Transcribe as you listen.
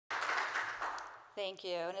Thank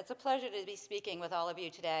you, and it's a pleasure to be speaking with all of you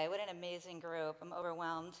today. What an amazing group. I'm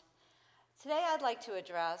overwhelmed. Today, I'd like to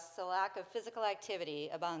address the lack of physical activity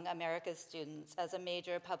among America's students as a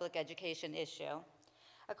major public education issue.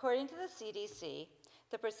 According to the CDC,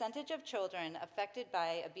 the percentage of children affected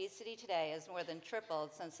by obesity today has more than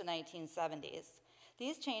tripled since the 1970s.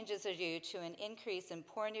 These changes are due to an increase in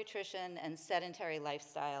poor nutrition and sedentary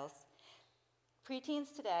lifestyles.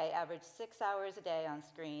 Preteens today average 6 hours a day on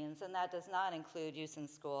screens, and that does not include use in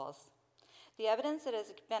schools. The evidence that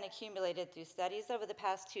has been accumulated through studies over the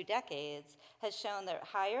past 2 decades has shown that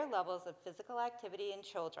higher levels of physical activity in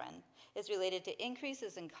children is related to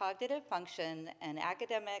increases in cognitive function and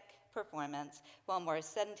academic performance, while more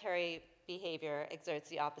sedentary behavior exerts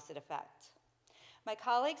the opposite effect. My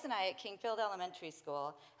colleagues and I at Kingfield Elementary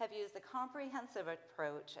School have used a comprehensive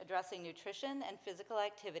approach addressing nutrition and physical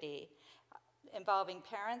activity involving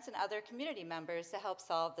parents and other community members to help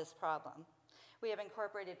solve this problem. We have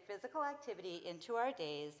incorporated physical activity into our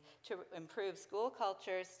days to improve school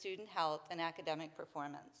culture, student health, and academic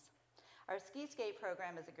performance. Our ski skate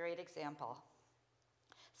program is a great example.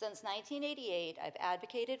 Since 1988, I've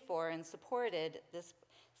advocated for and supported this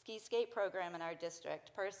ski skate program in our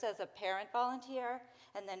district, first as a parent volunteer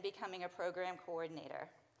and then becoming a program coordinator.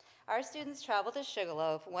 Our students travel to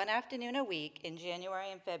Sugarloaf one afternoon a week in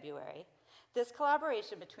January and February. This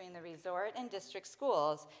collaboration between the resort and district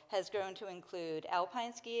schools has grown to include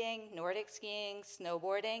alpine skiing, Nordic skiing,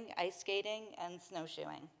 snowboarding, ice skating, and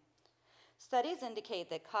snowshoeing. Studies indicate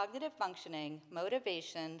that cognitive functioning,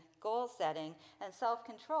 motivation, goal setting, and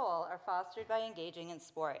self-control are fostered by engaging in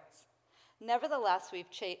sports. Nevertheless,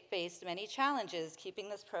 we've faced many challenges keeping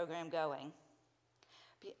this program going.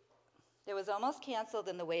 It was almost canceled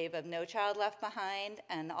in the wave of No Child Left Behind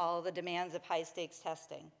and all the demands of high-stakes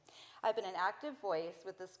testing. I've been an active voice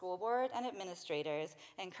with the school board and administrators,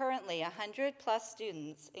 and currently 100+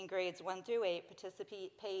 students in grades 1 through 8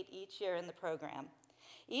 participate each year in the program.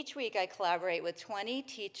 Each week, I collaborate with 20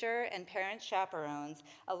 teacher and parent chaperones,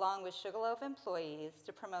 along with Sugarloaf employees,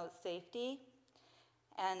 to promote safety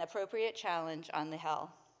and appropriate challenge on the hill.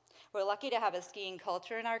 We're lucky to have a skiing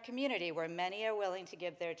culture in our community where many are willing to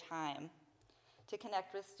give their time to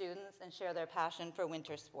connect with students and share their passion for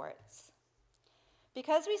winter sports.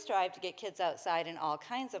 Because we strive to get kids outside in all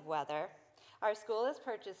kinds of weather, our school has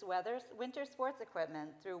purchased winter sports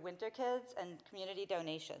equipment through Winter Kids and community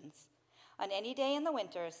donations. On any day in the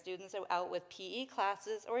winter, students are out with PE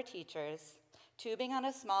classes or teachers, tubing on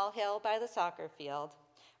a small hill by the soccer field,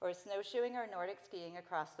 or snowshoeing or Nordic skiing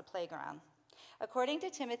across the playground. According to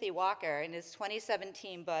Timothy Walker in his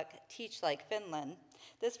 2017 book, Teach Like Finland,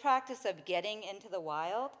 this practice of getting into the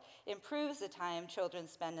wild improves the time children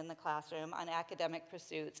spend in the classroom on academic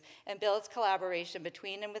pursuits and builds collaboration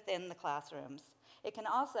between and within the classrooms. It can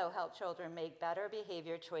also help children make better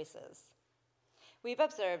behavior choices. We've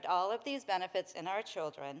observed all of these benefits in our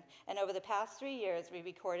children, and over the past 3 years, we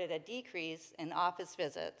recorded a decrease in office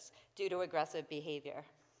visits due to aggressive behavior.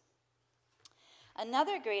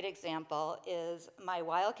 Another great example is my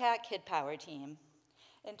Wildcat Kid Power team.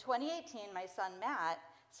 In 2018, my son Matt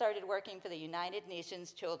started working for the United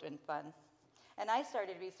Nations Children's Fund, and I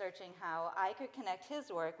started researching how I could connect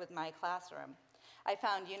his work with my classroom. I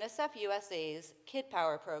found UNICEF USA's Kid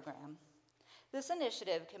Power program. This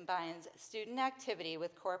initiative combines student activity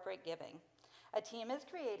with corporate giving. A team is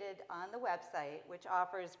created on the website which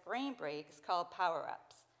offers brain breaks called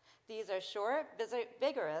power-ups. These are short,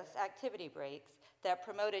 vigorous activity breaks that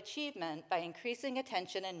promote achievement by increasing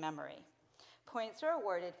attention and memory. Points are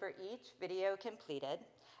awarded for each video completed.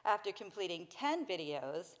 After completing 10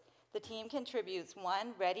 videos, the team contributes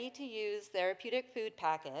one ready-to-use therapeutic food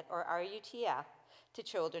packet, or RUTF, to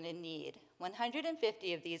children in need.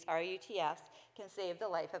 150 of these RUTFs can save the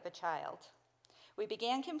life of a child. We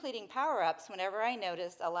began completing power-ups whenever I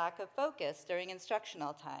noticed a lack of focus during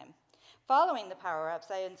instructional time. Following the power-ups,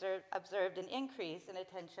 I observed an increase in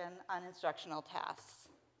attention on instructional tasks.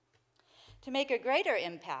 To make a greater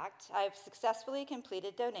impact, I've successfully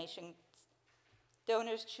completed donors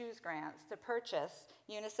choose grants to purchase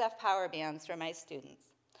UNICEF Power Bands for my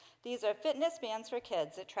students. These are fitness bands for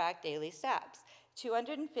kids that track daily steps.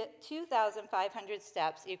 2,500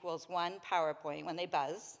 steps equals 1 PowerPoint when they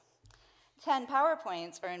buzz. 10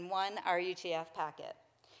 PowerPoints are in 1 RUTF packet.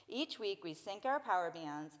 Each week, we sync our power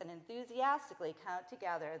bands and enthusiastically count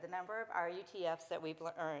together the number of RUTFs that we've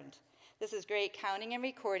earned. This is great counting and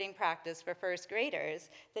recording practice for first graders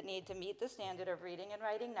that need to meet the standard of reading and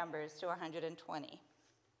writing numbers to 120.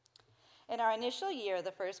 In our initial year,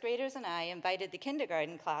 the first graders and I invited the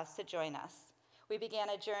kindergarten class to join us. We began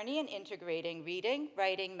a journey in integrating reading,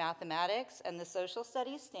 writing, mathematics, and the social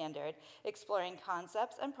studies standard, exploring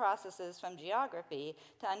concepts and processes from geography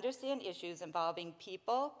to understand issues involving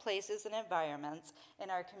people, places, and environments in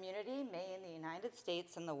our community, Maine, the United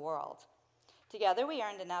States, and the world. Together, we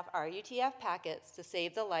earned enough RUTF packets to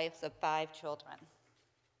save the lives of 5 children.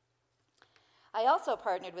 I also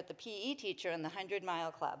partnered with the PE teacher in the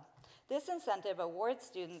 100-Mile Club. This incentive awards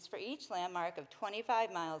students for each landmark of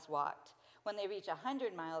 25 miles walked. When they reach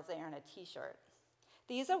 100 miles, they earn a t-shirt.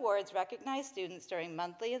 These awards recognize students during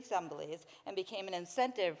monthly assemblies and became an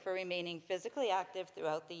incentive for remaining physically active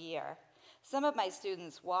throughout the year. Some of my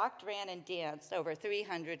students walked, ran, and danced over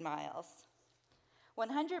 300 miles.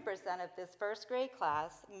 100% of this first grade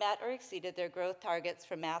class met or exceeded their growth targets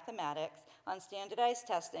for mathematics on standardized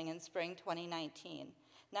testing in spring 2019.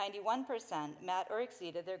 91% met or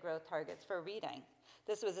exceeded their growth targets for reading.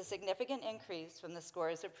 This was a significant increase from the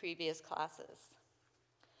scores of previous classes.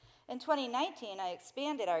 In 2019, I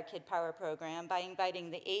expanded our Kid Power program by inviting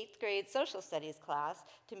the 8th grade social studies class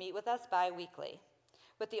to meet with us bi-weekly.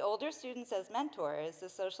 With the older students as mentors, the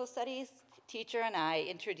social studies teacher and I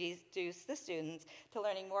introduced the students to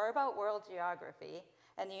learning more about world geography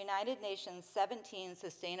and the United Nations 17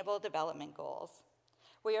 Sustainable Development Goals.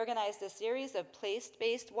 We organized a series of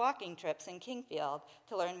place-based walking trips in Kingfield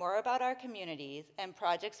to learn more about our communities and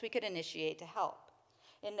projects we could initiate to help.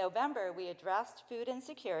 In November, we addressed food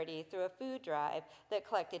insecurity through a food drive that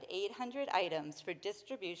collected 800 items for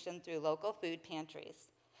distribution through local food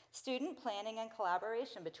pantries. Student planning and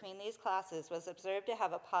collaboration between these classes was observed to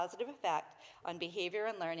have a positive effect on behavior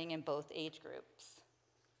and learning in both age groups.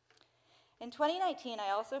 In 2019,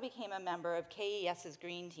 I also became a member of KES's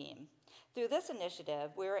Green Team. Through this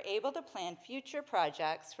initiative, we were able to plan future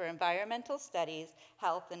projects for environmental studies,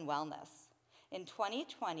 health, and wellness. In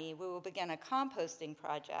 2020, we will begin a composting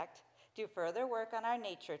project, do further work on our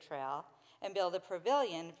nature trail, and build a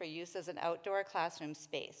pavilion for use as an outdoor classroom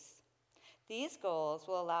space. These goals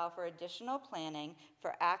will allow for additional planning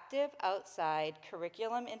for active outside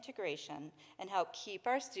curriculum integration and help keep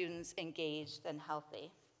our students engaged and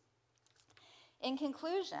healthy. In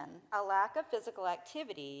conclusion, a lack of physical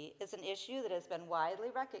activity is an issue that has been widely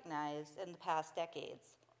recognized in the past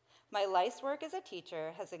decades. My life's work as a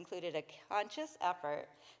teacher has included a conscious effort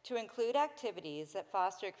to include activities that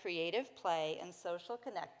foster creative play and social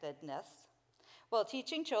connectedness, while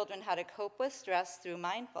teaching children how to cope with stress through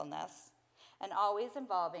mindfulness, and always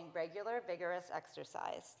involving regular, vigorous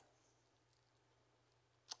exercise.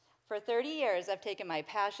 For 30 years, I've taken my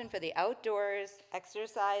passion for the outdoors,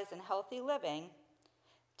 exercise, and healthy living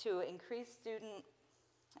to increase student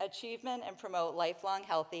achievement and promote lifelong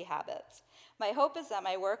healthy habits. My hope is that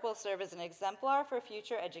my work will serve as an exemplar for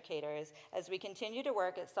future educators as we continue to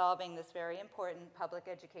work at solving this very important public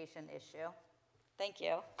education issue. Thank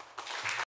you.